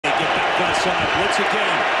side. Blitz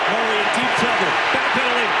again. Murray in deep trouble.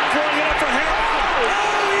 Backpedaling. Throwing it up for Harris.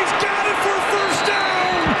 Oh, he's got it for a first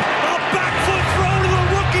down. A back foot throw to the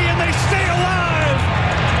rookie, and they stay alive.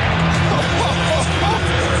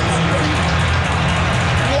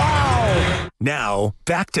 Wow. Now,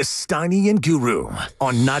 back to Steiny and Guru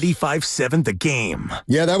on 95.7 The Game.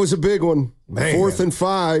 Yeah, that was a big one. Man. 4th and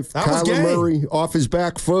 5. That was Kyler game. Murray off his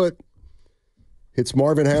back foot. Hits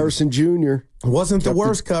Marvin Harrison Jr. Wasn't the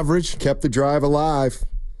worst coverage. Kept the drive alive.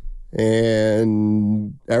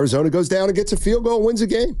 And Arizona goes down and gets a field goal, wins the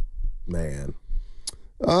game. Man.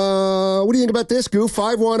 What do you think about this, Goo?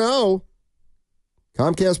 510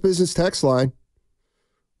 Comcast Business text line.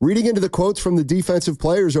 Reading into the quotes from the defensive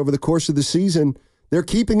players over the course of the season, they're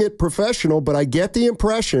keeping it professional, but I get the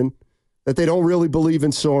impression that they don't really believe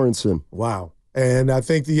in Sorensen. Wow. And I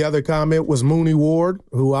think the other comment was Mooney Ward,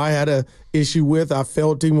 who I had an issue with. I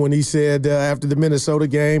felt him when he said after the Minnesota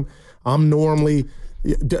game, I'm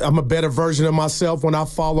a better version of myself when I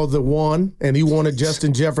follow the one, and he wanted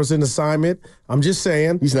Justin Jefferson assignment. I'm just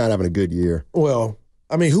saying. He's not having a good year. Well,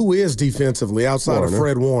 I mean, who is defensively outside of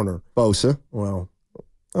Fred Warner? Bosa. Well,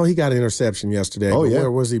 he got an interception yesterday. Oh, yeah.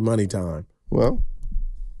 Where was he money time? Well,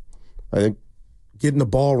 I think getting the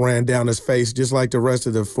ball ran down his face just like the rest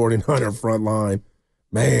of the 49er front line.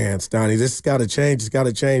 Man, Steiny, this has got to change. It's got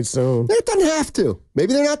to change soon. it doesn't have to.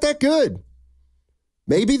 Maybe they're not that good.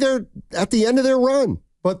 Maybe they're at the end of their run.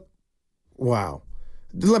 But, wow.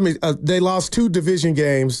 They lost 2 division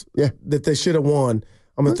games that they should have won.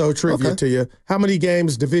 I'm going to throw trivia to you. How many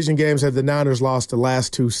division games, have the Niners lost the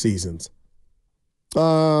last 2 seasons? 2.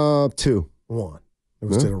 1. It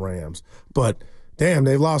was to the Rams. But, damn,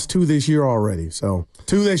 they've lost 2 this year already. So,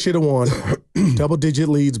 2 they should have won. Double-digit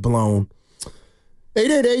leads blown.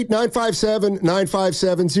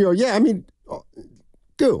 888-957-9570. Yeah, I mean,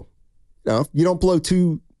 Goo. You don't blow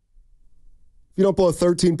 2. If you don't blow a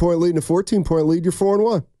 13-point lead and a 14-point lead, you're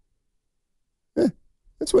 4-1. Yeah,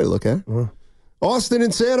 that's the way to look at it. Austin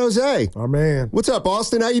in San Jose. Our man. What's up,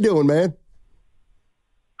 Austin? How you doing, man?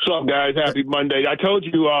 What's up, guys? Happy Monday. I told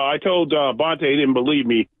Bonte he didn't believe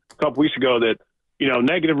me a couple weeks ago that,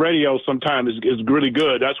 negative radio sometimes is really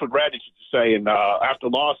good. That's what Radich used to say. And after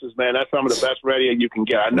losses, man, that's some of the best radio you can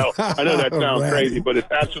get. I know that sounds crazy, but it's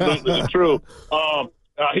absolutely the truth.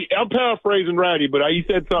 I'm paraphrasing Ratty, but he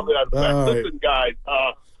said something. Listen, guys,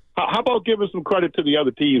 how about giving some credit to the other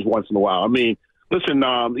teams once in a while? I mean, listen,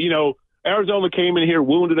 Arizona came in here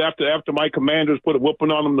wounded after my Commanders put a whooping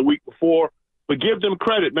on them the week before. But give them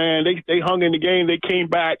credit, man. They hung in the game. They came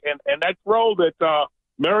back. And that throw that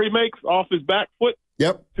Murray makes off his back foot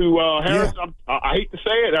to Harris, I hate to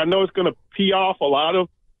say it. I know it's going to pee off a lot of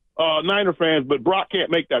Niner fans, but Brock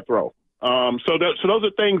can't make that throw. So those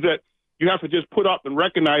are things that you have to just put up and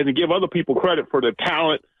recognize and give other people credit for their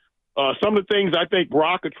talent. Some of the things I think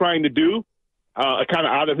Brock is trying to do are kind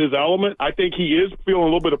of out of his element. I think he is feeling a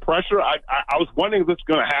little bit of pressure. I was wondering if this is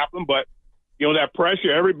going to happen, but that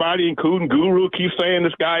pressure, everybody, including Guru, keeps saying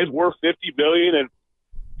this guy is worth $50 billion and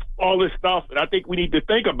all this stuff. And I think we need to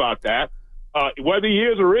think about that. Whether he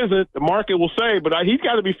is or isn't, the market will say, but he's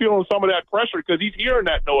got to be feeling some of that pressure because he's hearing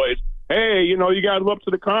that noise. Hey, you got to live up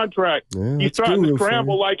to the contract. Yeah, he's starting to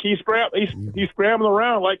scramble like he's scrambling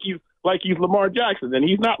around like he's Lamar Jackson, and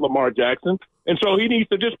he's not Lamar Jackson. And so he needs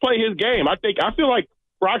to just play his game. I feel like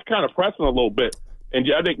Brock's kind of pressing a little bit, and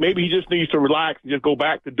I think maybe he just needs to relax and just go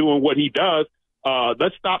back to doing what he does.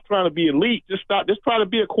 Let's stop trying to be elite. Just try to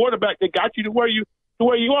be a quarterback that got you to where you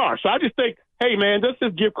are. So I just think, hey man, let's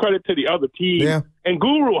just give credit to the other team. Yeah. And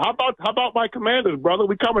Guru, how about my Commanders, brother?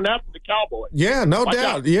 We coming after the Cowboys. Yeah, no Watch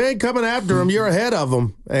doubt. out. You ain't coming after them. You're ahead of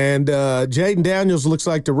them. And Jaden Daniels looks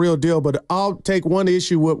like the real deal. But I'll take one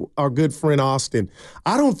issue with our good friend Austin.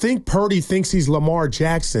 I don't think Purdy thinks he's Lamar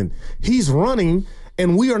Jackson. He's running.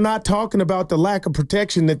 And we are not talking about the lack of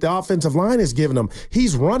protection that the offensive line is giving him.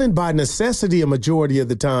 He's running by necessity a majority of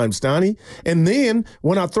the time, Steiny. And then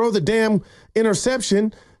when I throw the damn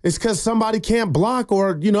interception, it's because somebody can't block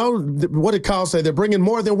or, what did Kyle say? They're bringing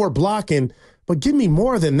more than we're blocking. But give me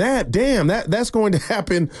more than that. Damn, that's going to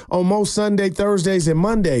happen on most Sunday, Thursdays, and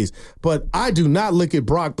Mondays. But I do not look at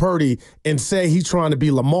Brock Purdy and say he's trying to be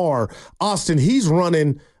Lamar. Austin, he's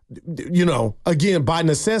running – again, by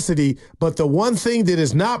necessity. But the one thing that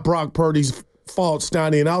is not Brock Purdy's fault,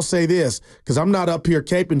 Steiny, and I'll say this because I'm not up here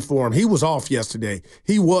caping for him. He was off yesterday.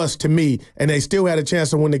 He was to me, and they still had a chance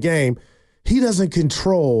to win the game. He doesn't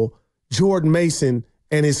control Jordan Mason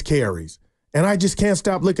and his carries. And I just can't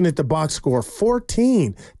stop looking at the box score.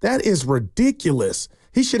 14. That is ridiculous.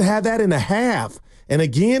 He should have that in a half. And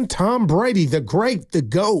again, Tom Brady, the great, the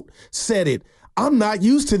GOAT, said it. I'm not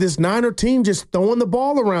used to this Niner team just throwing the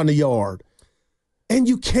ball around the yard. And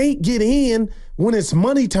you can't get in when it's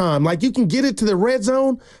money time. Like, you can get it to the red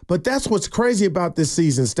zone, but that's what's crazy about this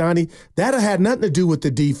season, Steiny. That had nothing to do with the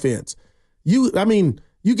defense. You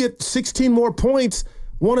get 16 more points,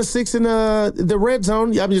 1 of 6 in the red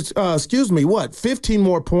zone. 15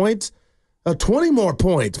 more points, 20 more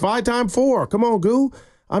points, 5 times 4. Come on, Goo.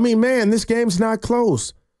 I mean, man, this game's not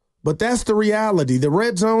close. But that's the reality. The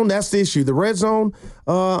red zone, that's the issue. The red zone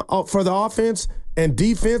for the offense and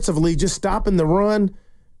defensively, just stopping the run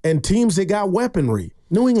and teams that got weaponry.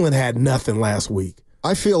 New England had nothing last week.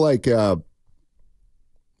 I feel like I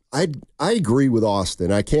agree with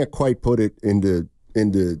Austin. I can't quite put it into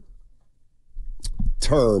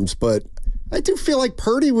terms, but I do feel like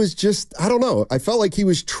Purdy was just, I don't know. I felt like he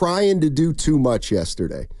was trying to do too much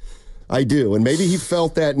yesterday. I do. And maybe he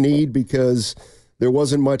felt that need because there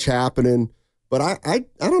wasn't much happening. But I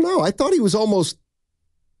don't know. I thought he was almost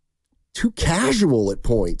too casual at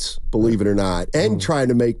points, believe it or not, and trying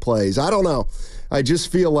to make plays. I don't know. I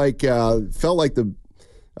just feel like felt like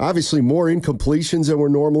obviously more incompletions than we're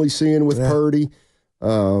normally seeing with Purdy.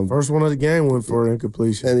 First one of the game went for an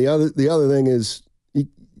incompletion. And the other thing is he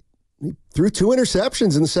threw 2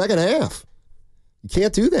 interceptions in the second half. You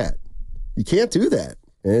can't do that. You can't do that.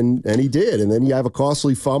 And he did. And then you have a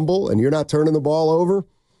costly fumble, and you're not turning the ball over.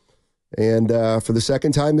 And for the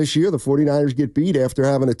second time this year, the 49ers get beat after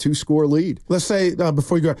having a 2-score lead. Let's say,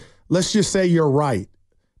 before you go, let's just say you're right.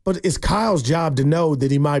 But it's Kyle's job to know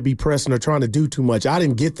that he might be pressing or trying to do too much. I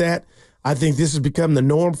didn't get that. I think this has become the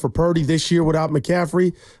norm for Purdy this year without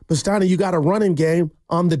McCaffrey. But, Steiny, you got a running game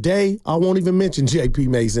on the day, I won't even mention J.P.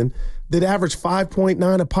 Mason, that averaged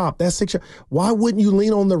 5.9 a pop. That's 6 yards. Why wouldn't you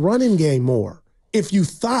lean on the running game more if you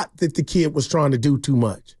thought that the kid was trying to do too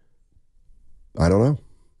much? I don't know.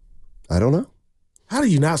 How do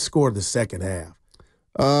you not score the second half?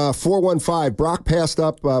 415. Brock passed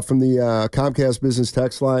up from the Comcast business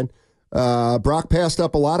text line. Brock passed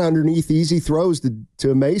up a lot underneath easy throws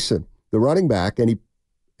to Mason, the running back, and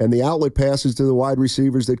the outlet passes to the wide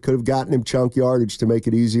receivers that could have gotten him chunk yardage to make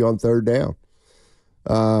it easy on third down.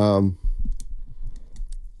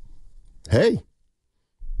 Hey,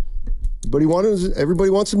 everybody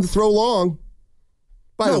wants him to throw long.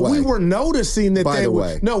 By the way, we were noticing that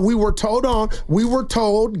we were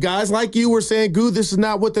told, guys like you were saying, Goo, this is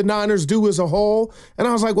not what the Niners do as a whole. And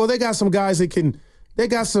I was like, well, they got some guys that they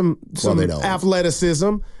got some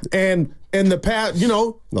athleticism. And the pass,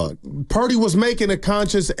 look, Purdy was making a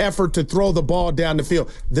conscious effort to throw the ball down the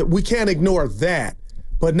field. That we can't ignore that.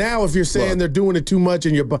 But now if you're saying they're doing it too much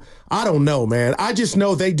I don't know, man. I just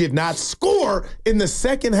know they did not score in the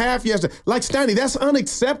second half yesterday. Like, Steiny, that's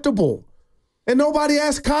unacceptable. And nobody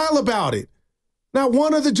asked Kyle about it. Not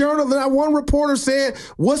one reporter said,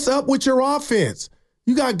 what's up with your offense?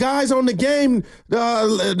 You got guys on the game,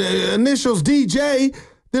 the initials DJ,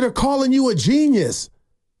 that are calling you a genius.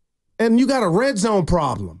 And you got a red zone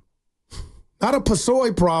problem. Not a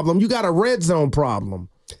Pasoy problem. You got a red zone problem.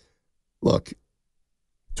 Look.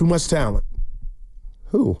 Too much talent.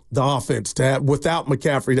 Who? The offense, without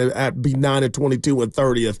McCaffrey, to be 9 of 22 and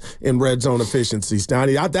 30th in red zone efficiency,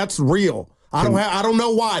 Steiny. That's real. I don't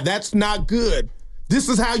know why. That's not good. This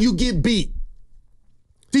is how you get beat.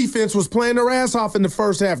 Defense was playing their ass off in the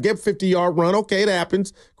first half. Get 50-yard run. Okay, it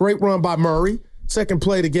happens. Great run by Murray. Second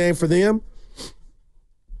play of the game for them.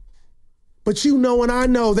 But you know and I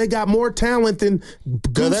know they got more talent than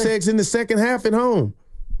goose eggs in the second half at home.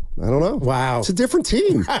 I don't know. Wow. It's a different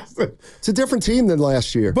team. It's a different team than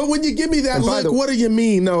last year. But when you give me that look, what do you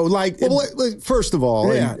mean, though? First of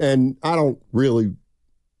all, and I don't really...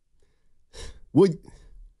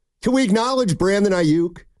 Can we acknowledge Brandon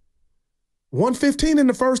Ayuk? 115 in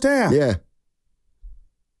the first half. Yeah.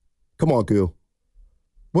 Come on, Goo.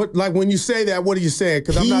 What, like, when you say that, what are you saying?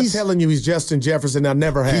 Because I'm not telling you he's Justin Jefferson. I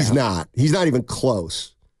never have. He's not. He's not even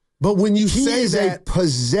close. But when you say that, he is a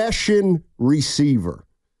possession receiver.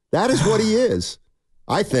 That is what he is.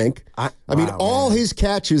 I think. I mean, all his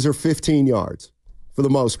catches are 15 yards. For the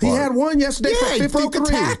most part. He had one yesterday for 53. He broke a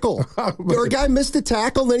tackle. Or a guy missed a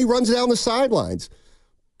tackle, and then he runs down the sidelines.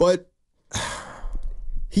 But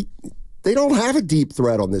they don't have a deep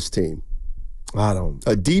threat on this team.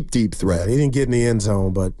 A deep threat. He didn't get in the end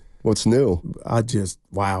zone, but... What's new?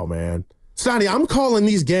 Wow, man. Steiny, I'm calling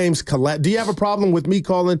these games collapse. Do you have a problem with me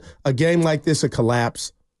calling a game like this a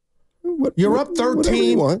collapse? You're up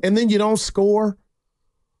 13, and then you don't score?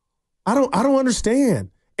 I don't understand.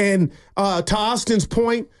 And to Austin's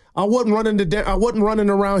point, I wasn't running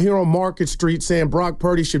around here on Market Street saying Brock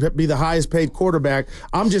Purdy should be the highest paid quarterback.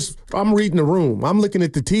 I'm reading the room. I'm looking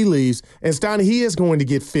at the tea leaves, and Steiny, he is going to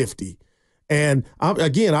get 50. And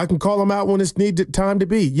I can call him out when it's time to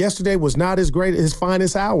be. Yesterday was not his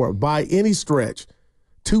finest hour by any stretch.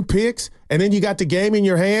 2 picks, and then you got the game in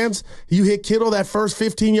your hands. You hit Kittle that first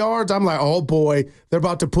 15 yards. I'm like, oh boy, they're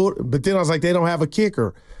about to put. But then I was like, they don't have a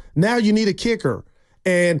kicker. Now you need a kicker,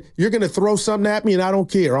 and you're going to throw something at me, and I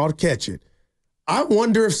don't care. I'll catch it. I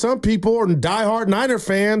wonder if some people or diehard Niner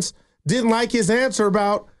fans didn't like his answer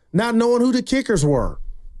about not knowing who the kickers were.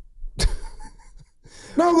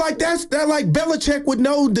 No, like that like Belichick would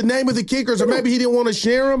know the name of the kickers, or maybe he didn't want to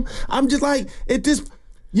share them. I'm just like, it just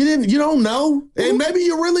you don't know, and maybe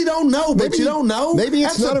you really don't know, but you don't know. Maybe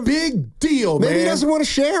it's That's not a big deal, man. Maybe he doesn't want to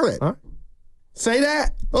share it. Huh? Say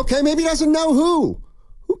that. Okay, maybe he doesn't know who.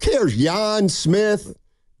 Who cares? Jan Smith,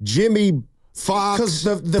 Jimmy Fox, because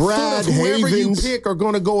the Brad foot of whoever Havens. you pick are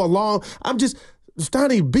going to go along. I'm just,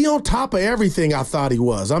 Steiny, be on top of everything I thought he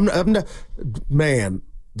was. I'm not, man.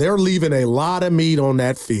 They're leaving a lot of meat on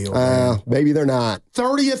that field. Maybe they're not.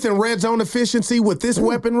 30th in red zone efficiency with this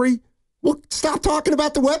weaponry? Well, stop talking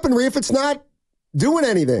about the weaponry if it's not doing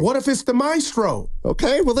anything. What if it's the maestro?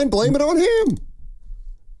 Okay, well then blame it on him.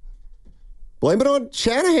 Blame it on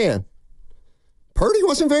Shanahan. Purdy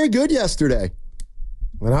wasn't very good yesterday.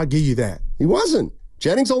 And I'll give you that. He wasn't.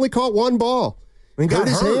 Jennings only caught 1 ball. And got hurt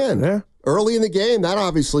his hand. Yeah. Early in the game, that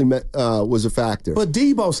obviously was a factor. But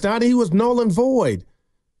Debo, Steiny, he was null and void.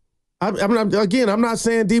 I'm not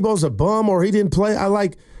saying Debo's a bum or he didn't play. I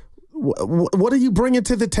like, what are you bringing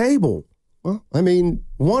to the table? Well, I mean,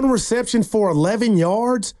 1 reception for 11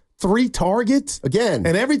 yards, 3 targets. Again.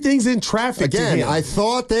 And everything's in traffic Again, to him. I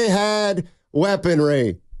thought they had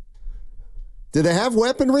weaponry. Do they have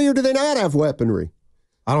weaponry or do they not have weaponry?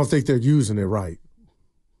 I don't think they're using it right.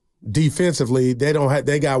 Defensively,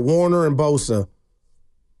 they got Warner and Bosa.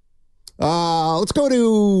 Let's go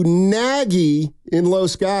to Nagy in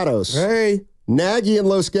Los Gatos. Hey. Nagy in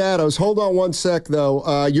Los Gatos. Hold on one sec,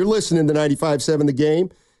 though. You're listening to 95.7 The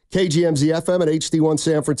Game, KGMZ FM at HD1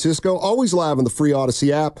 San Francisco. Always live on the free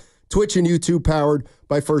Odyssey app. Twitch and YouTube powered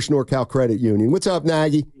by First NorCal Credit Union. What's up,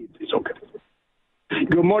 Nagy? It's okay.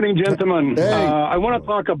 Good morning, gentlemen. Hey. I want to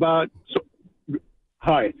talk about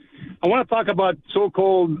hi. I want to talk about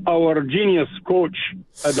so-called our genius coach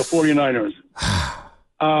at the 49ers.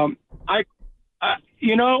 I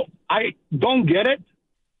don't get it.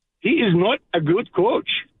 He is not a good coach.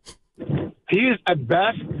 He is at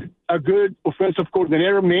best a good offensive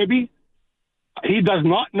coordinator, maybe. He does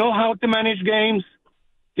not know how to manage games.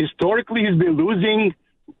 Historically, he's been losing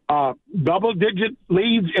double-digit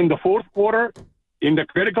leads in the fourth quarter in the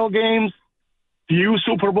critical games. Few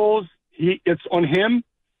Super Bowls. It's on him.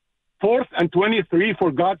 4th and 23,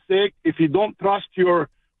 for God's sake. If you don't trust your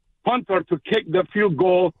punter to kick the field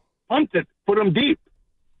goal, punt it. Put him deep.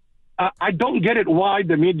 I don't get it why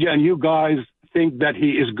the media and you guys think that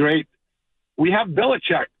he is great. We have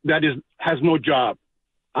Belichick that has no job.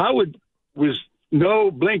 I would, with no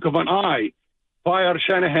blink of an eye, fire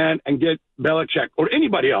Shanahan and get Belichick or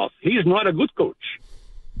anybody else. He is not a good coach.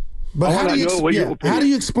 But how do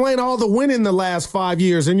you explain all the winning the last 5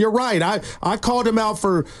 years? And you're right. I called him out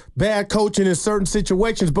for bad coaching in certain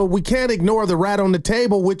situations, but we can't ignore the rat on the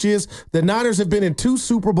table, which is the Niners have been in 2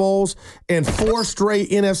 Super Bowls and 4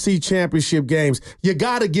 straight NFC championship games. You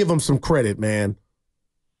got to give him some credit, man.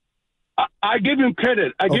 I give him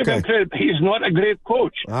credit. Give him credit. He's not a great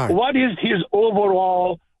coach. Right. What is his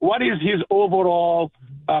overall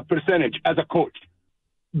percentage as a coach?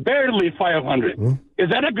 Barely 500. Is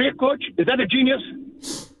that a great coach? Is that a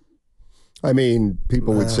genius? I mean,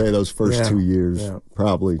 people would say those first 2 years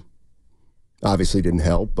probably obviously didn't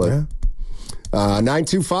help, but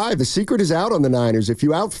 925, the secret is out on the Niners. If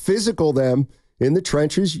you out-physical them in the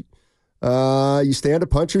trenches, you stand a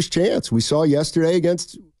puncher's chance. We saw yesterday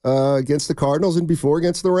against the Cardinals and before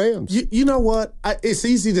against the Rams. You know what? It's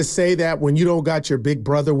easy to say that when you don't got your big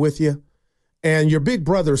brother with you, and your big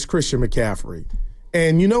brother is Christian McCaffrey.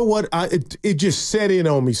 And you know what? It just set in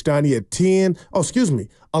on me, Steiny, at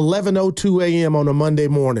 11:02 a.m. on a Monday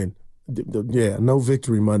morning. Yeah, no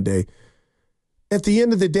victory Monday. At the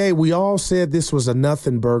end of the day, we all said this was a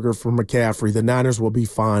nothing burger for McCaffrey. The Niners will be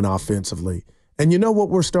fine offensively. And you know what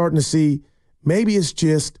we're starting to see? Maybe it's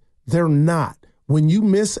just they're not. When you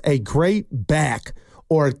miss a great back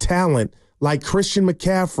or a talent like Christian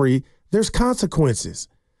McCaffrey, there's consequences.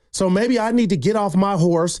 So maybe I need to get off my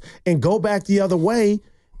horse and go back the other way,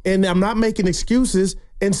 and I'm not making excuses,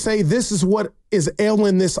 and say this is what is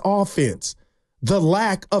ailing this offense, the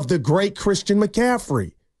lack of the great Christian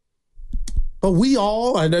McCaffrey. But we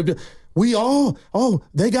all,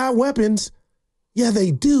 they got weapons. Yeah,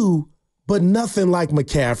 they do, but nothing like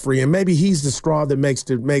McCaffrey, and maybe he's the straw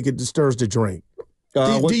that stirs the drink.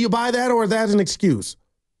 Do you buy that, or is that an excuse?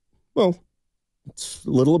 Well, it's a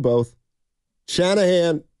little of both.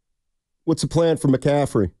 Shanahan, what's the plan for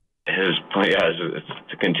McCaffrey? His plan is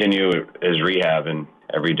to continue his rehab, and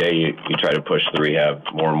every day you try to push the rehab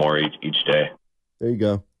more and more each day. There you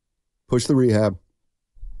go. Push the rehab.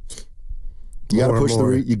 You got to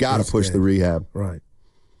push the rehab. Right.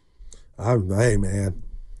 Hey, man.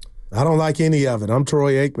 I don't like any of it. I'm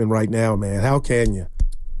Troy Aikman right now, man. How can you?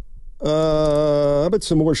 How about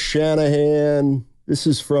some more Shanahan? This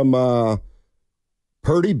is from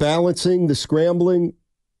Purdy balancing the scrambling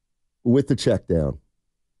with the check down.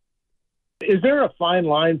 Is there a fine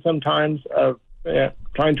line sometimes of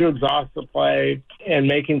trying to exhaust the play and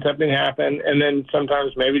making something happen, and then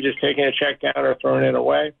sometimes maybe just taking a check down or throwing it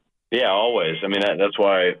away? Yeah, always. I mean, that's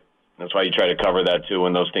why you try to cover that too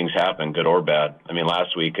when those things happen, good or bad. I mean,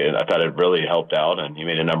 last week I thought it really helped out, and he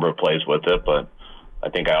made a number of plays with it. But I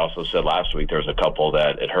think I also said last week there was a couple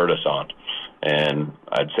that it hurt us on, and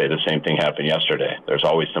I'd say the same thing happened yesterday. There's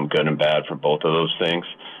always some good and bad for both of those things.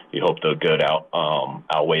 You hope the good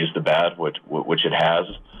outweighs the bad, which it has.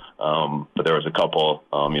 But there was a couple,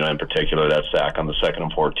 in particular that sack on the 2nd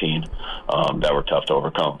and 14 that were tough to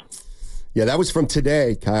overcome. Yeah, that was from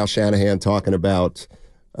today. Kyle Shanahan talking about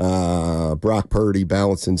Brock Purdy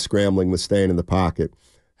balancing, scrambling with staying in the pocket.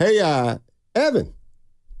 Hey, Evan.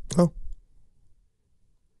 Oh.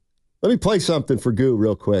 Let me play something for Goo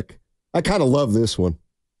real quick. I kind of love this one.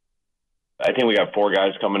 I think we got 4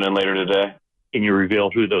 guys coming in later today. Can you reveal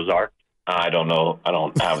who those are? I don't know. I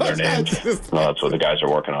don't have their names. No, that's what the guys are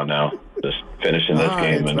working on now. Just finishing this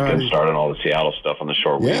game and getting started on all the Seattle stuff on the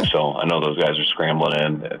short week. So I know those guys are scrambling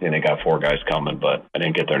in. I think they got 4 guys coming, but I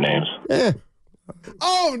didn't get their names. Yeah.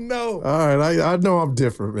 Oh, no. All right. I know I'm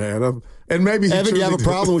different, man. And maybe Evan, you have a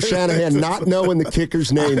problem with Shanahan not knowing the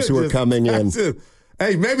kickers' names who are coming in.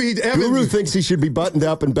 Hey, maybe Guru thinks he should be buttoned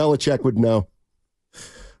up, and Belichick would know.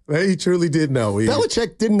 He truly did know.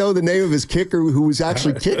 Belichick didn't know the name of his kicker who was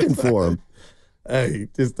actually kicking for him. Hey,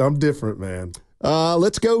 I'm different, man.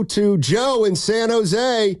 Let's go to Joe in San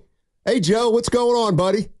Jose. Hey, Joe, what's going on,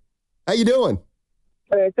 buddy? How you doing?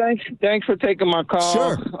 Hey, thanks for taking my call.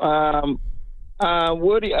 Sure.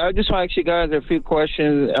 Woody, I just want to ask you guys a few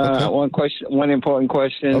questions. Okay. One important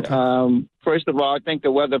question. Okay. First of all, I think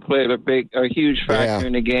the weather played a huge factor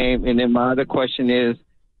in the game. And then my other question is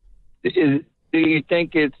do you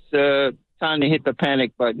think it's time to hit the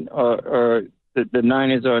panic button, or the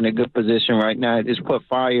Niners are in a good position right now? Just put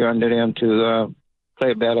fire under them to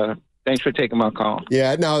play better. Thanks for taking my call.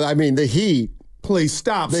 Yeah, no, I mean, the Heat. Please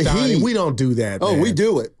stop, The Steiny. Heat. We don't do that, Oh, man. we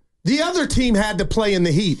do it. The other team had to play in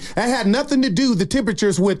the heat. That had nothing to do, the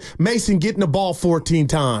temperatures, with Mason getting the ball 14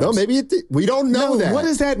 times. No, maybe it did. We don't know that. What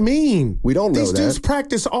does that mean? We don't know These dudes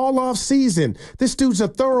practice all off season. This dude's a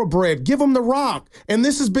thoroughbred. Give him the rock. And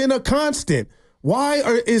this has been a constant. Why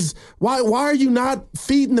are you not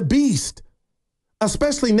feeding the beast?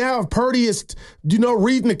 Especially now if Purdy is,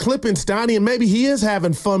 reading the clip in Steiny, and maybe he is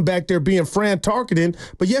having fun back there being Fran Tarkenton,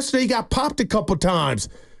 but yesterday he got popped a couple times.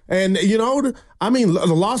 And,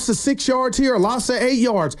 loss of 6 yards here, a loss of 8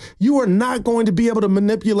 yards. You are not going to be able to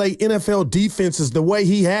manipulate NFL defenses the way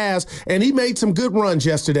he has. And he made some good runs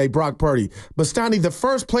yesterday, Brock Purdy. But, Steiny, the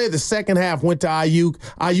first play of the second half went to Ayuk.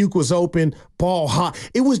 Ayuk was open, ball hot.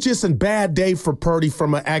 It was just a bad day for Purdy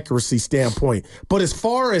from an accuracy standpoint. But as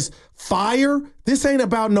far as fire, this ain't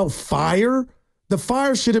about no fire. The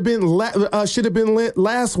fire should have been lit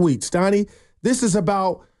last week, Steiny. This is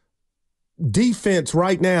about defense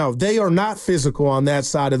right now. They are not physical on that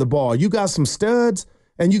side of the ball. You got some studs,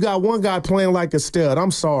 and you got one guy playing like a stud. I'm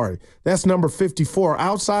sorry. That's number 54.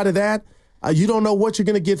 Outside of that, you don't know what you're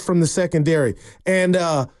going to get from the secondary. And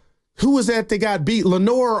who was that got beat?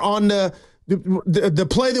 Lenore on the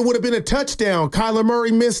play that would have been a touchdown. Kyler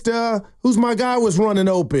Murray missed. Who's my guy was running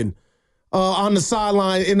open on the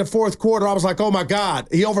sideline in the fourth quarter. I was like, oh, my God.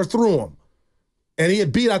 He overthrew him. And he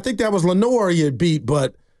had beat, I think that was Lenore he had beat,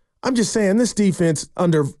 but I'm just saying, this defense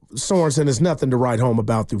under Sorensen is nothing to write home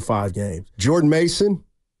about through 5 games. Jordan Mason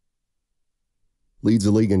leads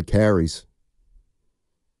the league in carries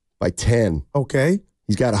by 10. Okay.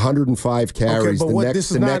 He's got 105 carries. Okay, but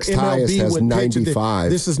the next highest has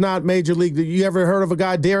 95. This is not Major League. You ever heard of a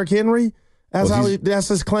guy, Derrick Henry? That's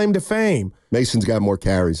his claim to fame. Mason's got more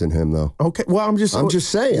carries than him, though. Okay, well, I'm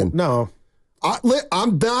just saying. No.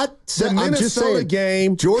 I'm not saying. I'm just saying.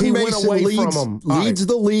 Game, Jordan Mason leads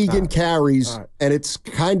the league in carries, and it's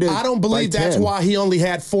kind of. I don't believe that's why he only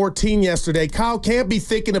had 14 yesterday. Kyle can't be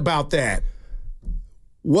thinking about that.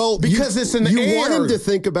 Well, because it's an you want him to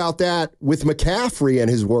think about that with McCaffrey and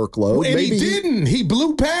his workload. And he didn't. He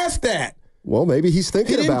blew past that. Well, maybe he's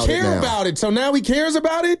thinking about it now. He didn't care about it, so now he cares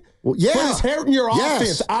about it? Well, yeah. But it's hurting your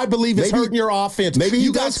offense. I believe it's hurting your offense. Maybe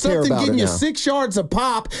you got something getting you now. 6 yards a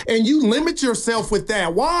pop, and you limit yourself with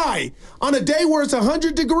that. Why? On a day where it's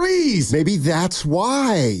 100 degrees. Maybe that's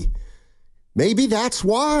why.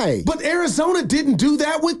 But Arizona didn't do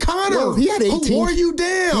that with Connor. Well, he had 18. Who wore you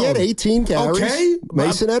down? He had 18 carries. Okay.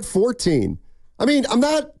 Mason had 14. I mean, I'm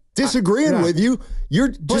not disagreeing with you. You're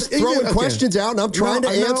just throwing questions out, and I'm trying to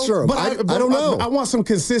answer them. But I don't know. I want some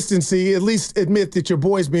consistency. At least admit that your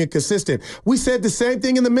boy's being consistent. We said the same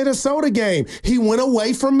thing in the Minnesota game. He went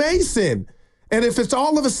away from Mason. And if it's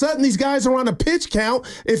all of a sudden these guys are on a pitch count,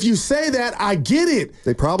 if you say that, I get it.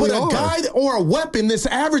 They probably are. But a guy or a weapon that's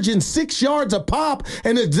averaging 6 yards a pop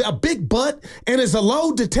and a big butt and is a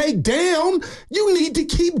load to take down, you need to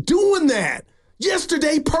keep doing that.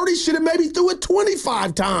 Yesterday, Purdy should have maybe threw it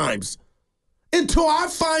 25 times. Until I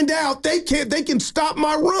find out they can stop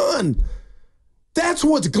my run. That's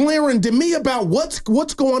what's glaring to me about what's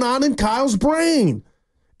going on in Kyle's brain.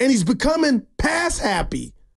 And he's becoming pass happy.